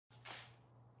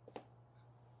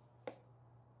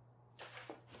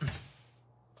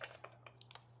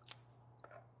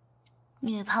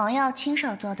女朋友亲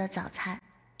手做的早餐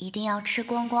一定要吃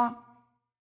光光。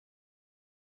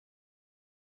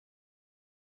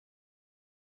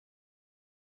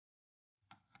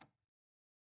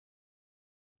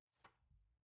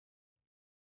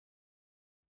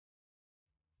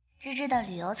芝芝的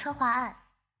旅游策划案。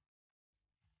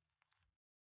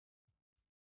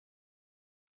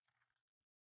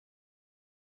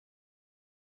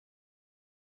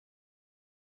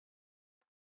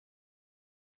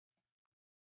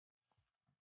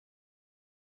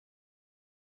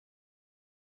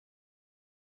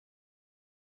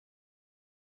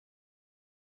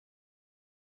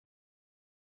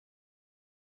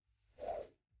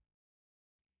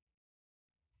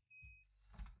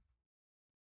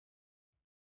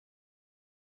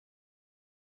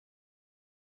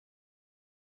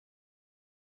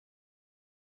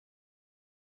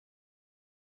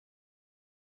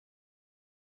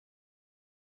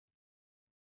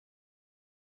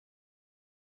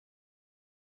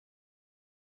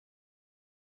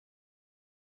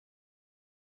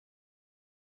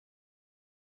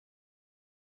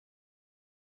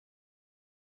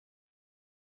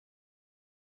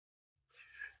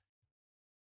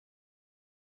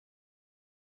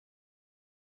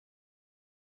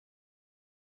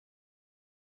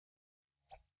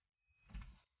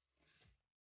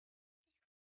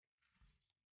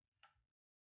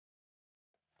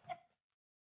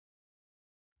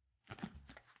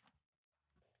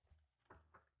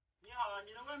你好，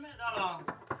你的外卖到了。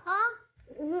啊，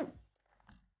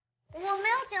我没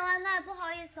有点外卖，不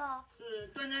好意思哦。是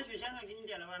段嘉许先生给你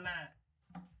点的外卖。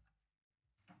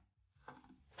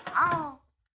哦，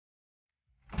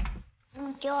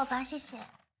给我吧，谢谢。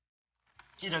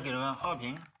记得给了好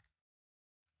评。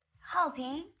好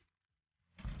评。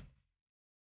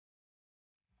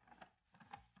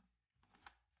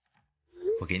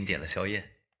我给你点了宵夜。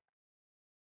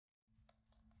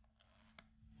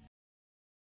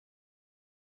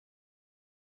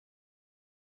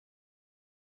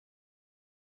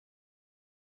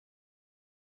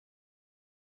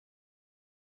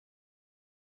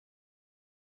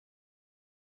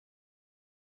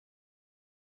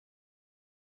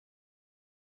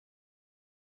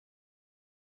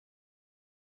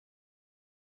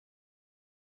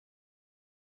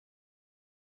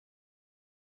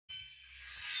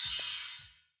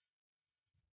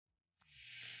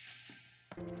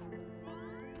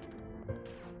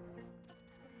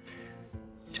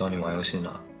教你玩游戏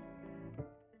呢，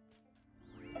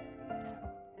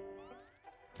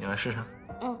你来试试。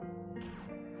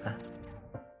来，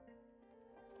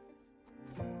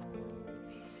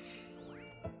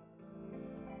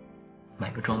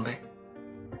买个装备，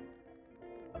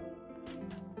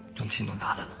勇气能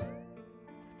大的呢。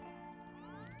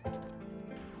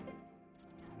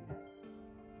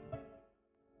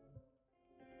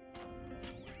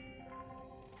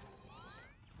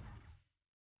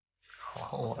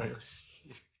好好玩游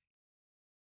戏。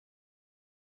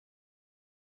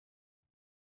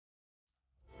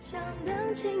想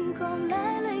等晴空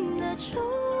来临的初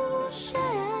雪，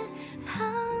藏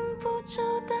不住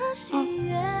的喜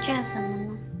悦。这个怎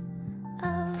么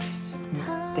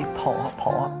了？得跑啊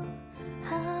跑啊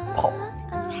跑！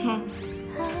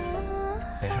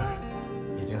没事，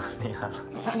已经很厉害了。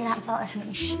我们俩发生什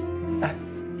么事？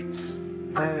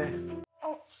哎，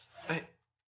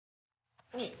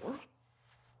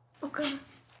我哥。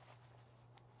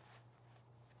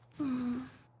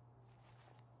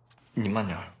你慢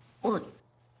点儿。我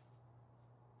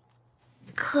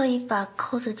可以把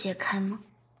扣子解开吗？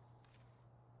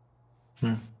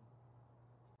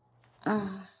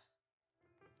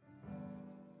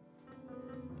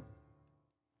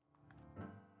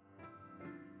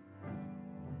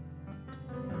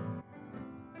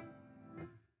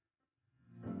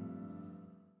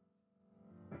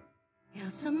要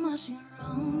怎么形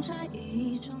容这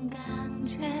一种感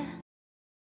觉？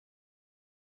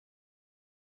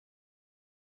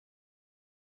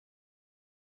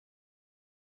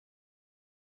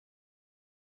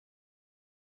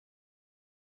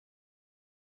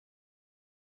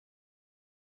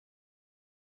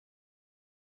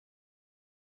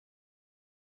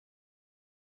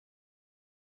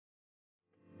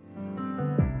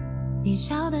你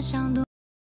笑得像朵。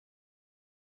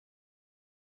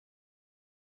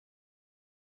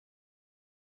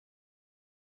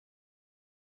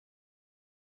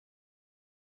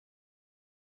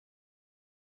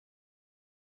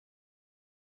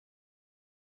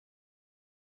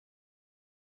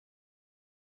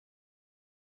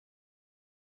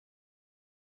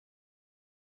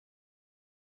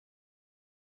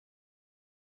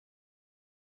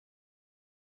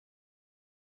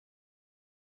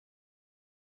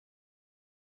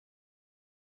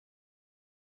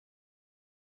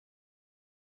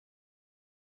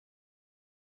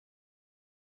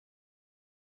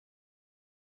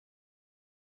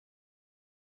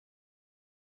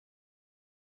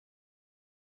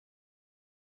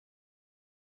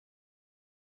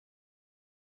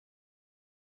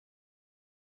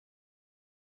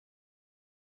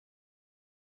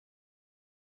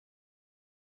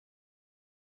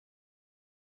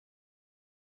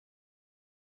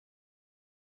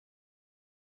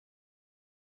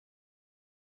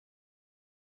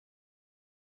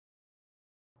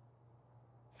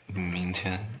明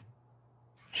天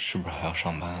是不是还要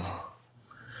上班啊？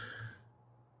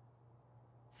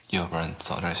要不然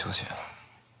早点休息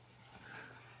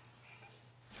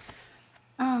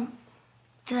啊。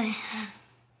对，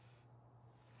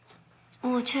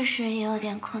我确实也有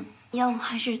点困，要不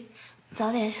还是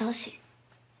早点休息。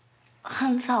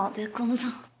很早的工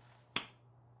作，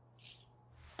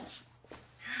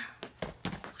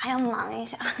还要忙一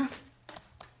下。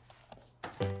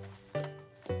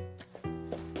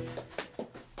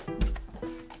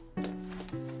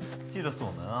记得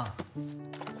锁门啊。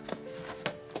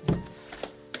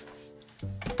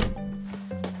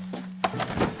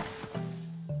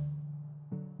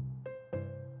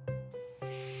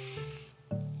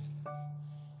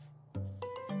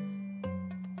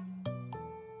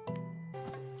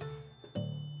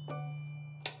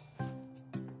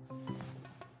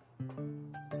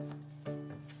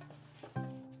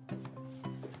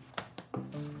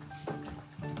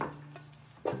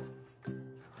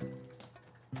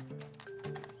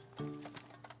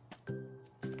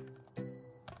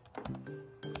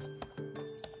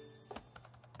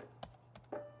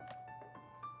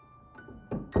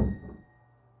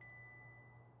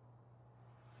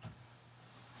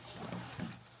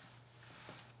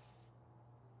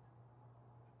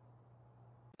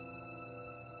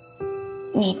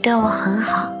你对我很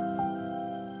好，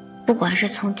不管是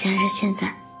从前还是现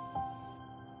在，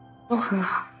都很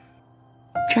好，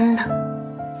真的。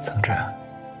桑稚，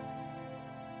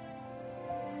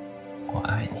我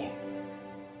爱你。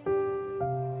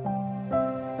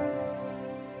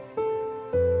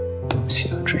对不起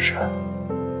啊，芝芝，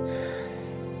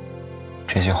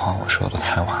这些话我说的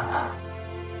太晚了。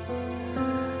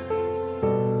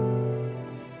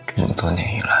这么多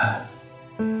年以来，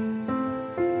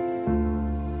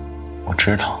我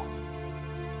知道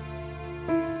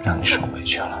让你受委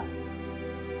屈了，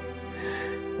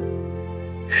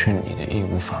是你的义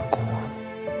无反顾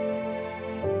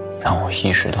让我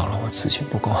意识到了我自己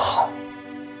不够好，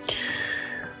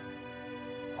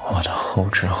我的后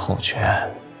知后觉，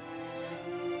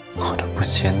我的不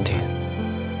坚定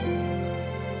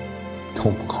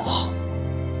都不够好。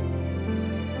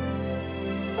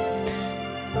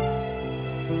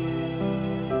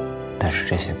但是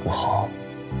这些不好，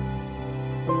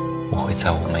我会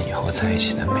在我们以后在一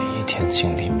起的每一天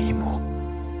尽力弥补。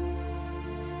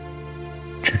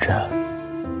芝芝，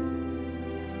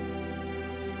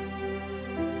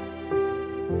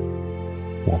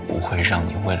我不会让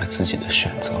你为了自己的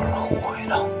选择而后悔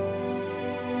的。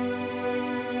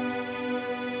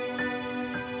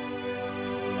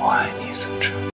我爱你，桑稚。